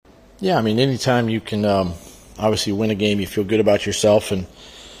Yeah, I mean, anytime you can obviously win a game, you feel good about yourself, and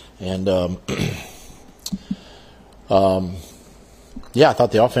yeah, I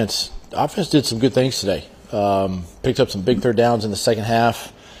thought the offense did some good things today. Picked up some big third downs in the second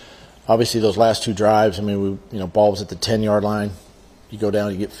half. Obviously, those last two drives, I mean, ball was at the 10-yard line. You go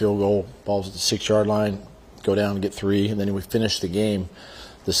down, you get field goal. Ball's at the 6-yard line. Go down and get 3, and then we finish the game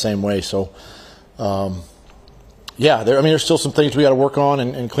the same way. So, yeah, there's still some things we got to work on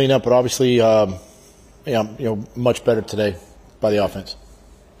and clean up, but obviously, much better today by the offense.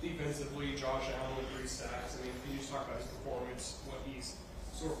 Defensively, Josh Allen with 3 sacks. I mean, can you just talk about his performance, what he's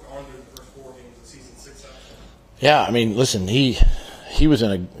sort of gone through the first 4 games of season 6? Yeah, I mean, listen, he was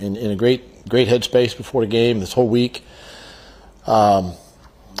in a great headspace before the game this whole week.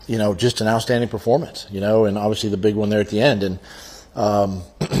 Just an outstanding performance, and obviously the big one there at the end. And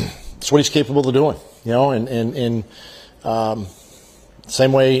it's what he's capable of doing, and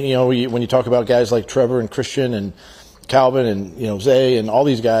same way, when you talk about guys like Trevor and Christian and Calvin and, Zay and all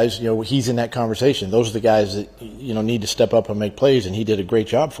these guys, he's in that conversation. Those are the guys that, need to step up and make plays, and he did a great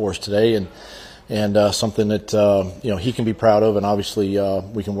job for us today, and something that, he can be proud of, and obviously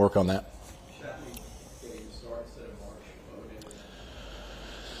we can work on that.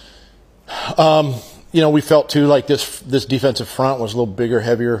 We felt too like this defensive front was a little bigger,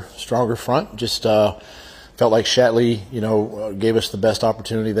 heavier, stronger front. Just felt like Shatley, gave us the best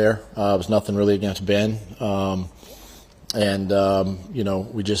opportunity there. It was nothing really against Ben,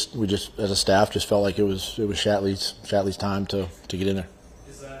 we just as a staff just felt like it was Shatley's time to get in there.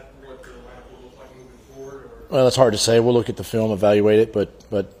 Is that what the lineup will look like moving forward? Well, it's hard to say. We'll look at the film, evaluate it, but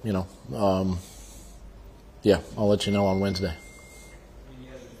yeah, I'll let you know on Wednesday.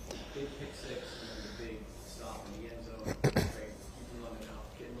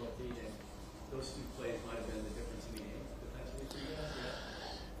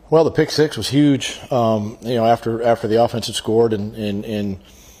 Well, the pick six was huge. After the offensive scored, and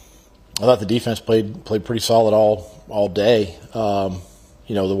I thought the defense played pretty solid all day. The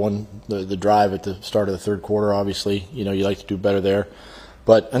drive at the start of the third quarter, obviously, you like to do better there,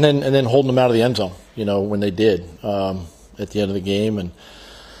 and then holding them out of the end zone, when they did at the end of the game, and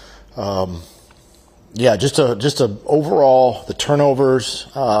just a overall the turnovers,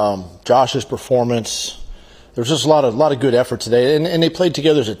 Josh's performance. There was just a lot of good effort today, and they played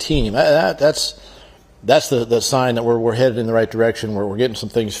together as a team. That's the sign that we're headed in the right direction. We're getting some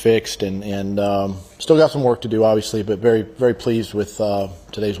things fixed, and still got some work to do, obviously, but very, very pleased with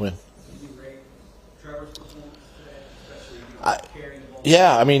today's win. I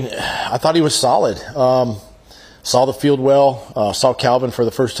thought he was solid. Saw the field well. Saw Calvin for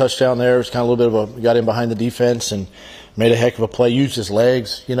the first touchdown there. It was kind of a little bit of got in behind the defense and made a heck of a play. Used his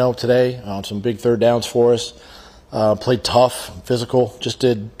legs, today on some big third downs for us. Played tough, physical. Just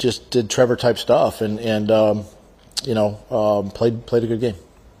did Trevor type stuff, and played a good game.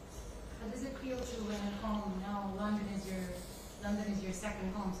 How does it feel to win at home? Now London is your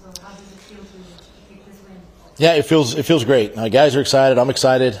second home. So how does it feel to pick this win? Yeah, it feels great. Guys are excited. I'm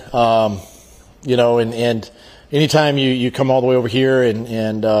excited. And anytime you come all the way over here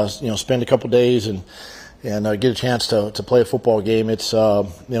and spend a couple days and get a chance to play a football game, it's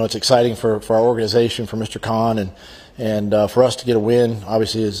it's exciting for our organization, for Mr. Khan, and for us to get a win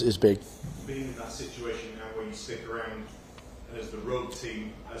obviously is big. Being in that situation now where you stick around as the road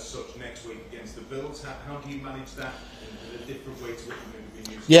team as such next week against the Bills, how do you manage that in a different way to what you've maybe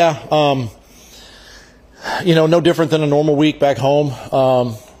been used to? Yeah, no different than a normal week back home.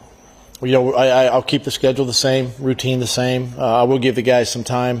 I'll keep the schedule the same, routine the same. I will give the guys some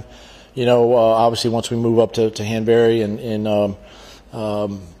time. Obviously once we move up to Hanbury and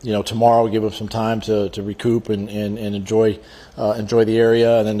tomorrow, we'll give them some time to recoup and enjoy the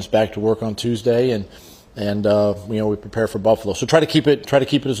area, and then it's back to work on Tuesday, and we prepare for Buffalo. So try to keep it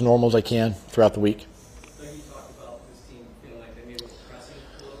as normal as I can throughout the week. So you talked about this team feeling like they maybe were pressing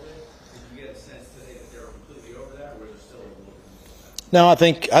a little bit. Did you get a sense today that they were completely over that, or was there still a little bit? No, I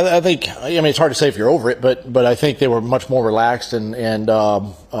think it's hard to say if you're over it, but I think they were much more relaxed, and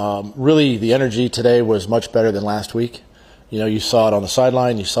really the energy today was much better than last week. You saw it on the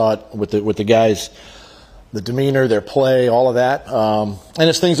sideline, you saw it with the guys, the demeanor, their play, all of that, and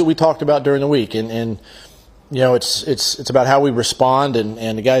it's things that we talked about during the week, and it's about how we respond,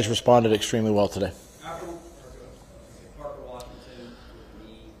 and the guys responded extremely well today.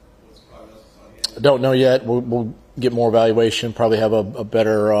 Don't know yet. We'll get more evaluation. Probably have a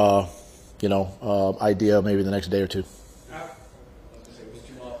better, idea maybe the next day or two.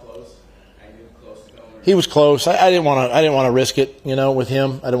 He was close. I didn't want to risk it, with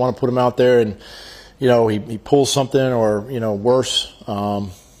him. I didn't want to put him out there and, he pulls something or worse.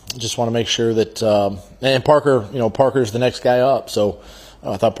 just want to make sure that and Parker, Parker's the next guy up. So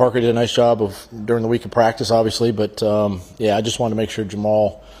I thought Parker did a nice job during the week of practice, obviously. But yeah, I just want to make sure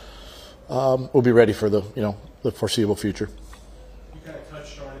Jamal will be ready for the foreseeable future. You kind of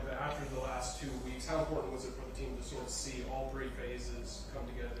touched on it, but after the last 2 weeks, how important was it for the team to sort of see all three phases come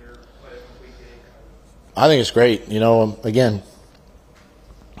together, play a complete game? I think it's great. Again,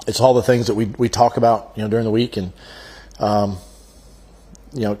 it's all the things that we talk about, during the week, and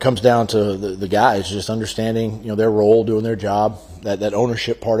it comes down to the guys just understanding, their role, doing their job, that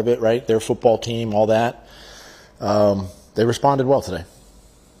ownership part of it, right? Their football team, all that. They responded well today.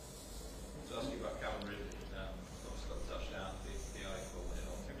 To ask you about Calvin Ridley, obviously got the touchdown, the icon.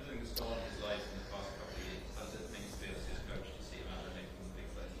 Everything that's gone on in his life in the past couple of years, how does it make you feel as his coach to see him out there making the big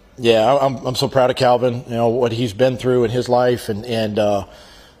plays? Yeah, I'm so proud of Calvin. What he's been through in his life, and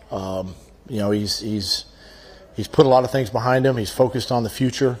he's put a lot of things behind him. He's focused on the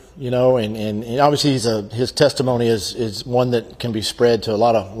future, and obviously his testimony is one that can be spread to a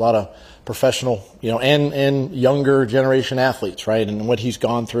lot of professional, and younger generation athletes, right? And what he's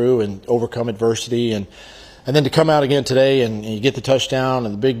gone through and overcome adversity, and then to come out again today and you get the touchdown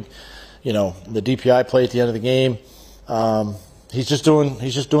and the big, the DPI play at the end of the game. He's just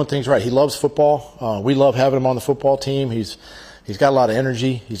doing things right. He loves football. We love having him on the football team. He's got a lot of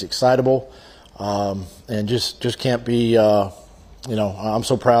energy. He's excitable. And just can't be, I'm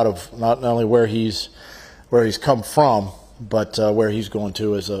so proud of not only where he's come from, but where he's going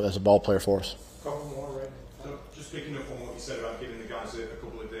to as a ball player for us. Couple more, right? So just picking up on what you said about giving the guys a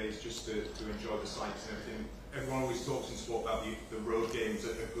couple of days just to enjoy the sights and everything. Everyone always talks in sport about the road games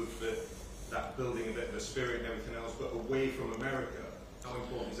that are good for that building a bit of a spirit and everything else, but away from America, how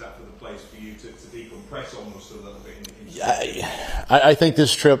important is that for the place for you to decompress almost a little bit? I think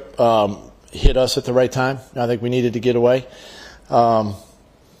this trip hit us at the right time. I think we needed to get away.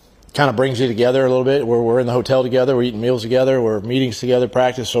 Kind of brings you together a little bit. We're in the hotel together. We're eating meals together. We're meetings together,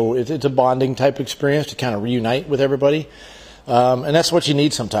 practice. So it's a bonding type experience to kind of reunite with everybody. And that's what you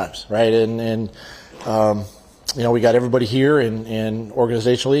need sometimes, right? And we got everybody here and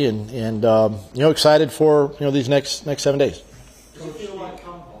organizationally and excited for, these next 7 days. Does it feel like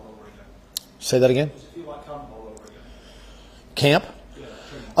camp all over again? Say that again? Does it feel like camp all over again? Camp? Yeah.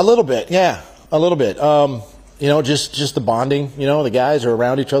 A little bit, yeah. A little bit. Just the bonding, the guys are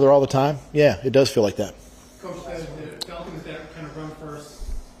around each other all the time. Yeah, it does feel like that. Coach said the Falcons that kind of run first,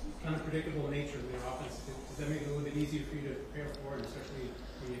 kind of predictable nature of their offense. Does that make it a little bit easier for you to prepare for it, especially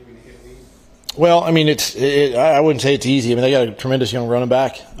when you're going to get leads? Well, I mean, I wouldn't say it's easy. I mean, they got a tremendous young running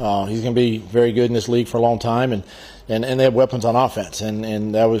back. He's going to be very good in this league for a long time, and they have weapons on offense,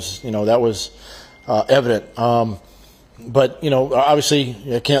 and that was evident. But, obviously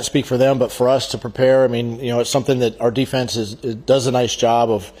I can't speak for them, but for us to prepare, I mean, it's something that our defense does a nice job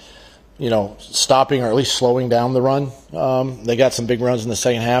of, stopping or at least slowing down the run. They got some big runs in the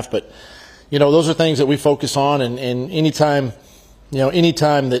second half, but, those are things that we focus on. And anytime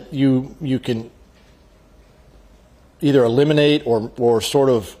that you can either eliminate or sort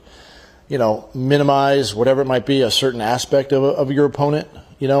of, minimize whatever it might be, a certain aspect of your opponent,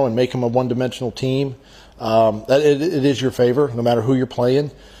 and make them a one-dimensional team, that it is your favor, no matter who you're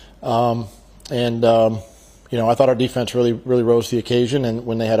playing. I thought our defense really rose to the occasion, and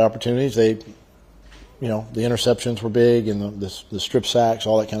when they had opportunities, the interceptions were big, and the strip sacks,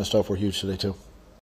 all that kind of stuff were huge today too.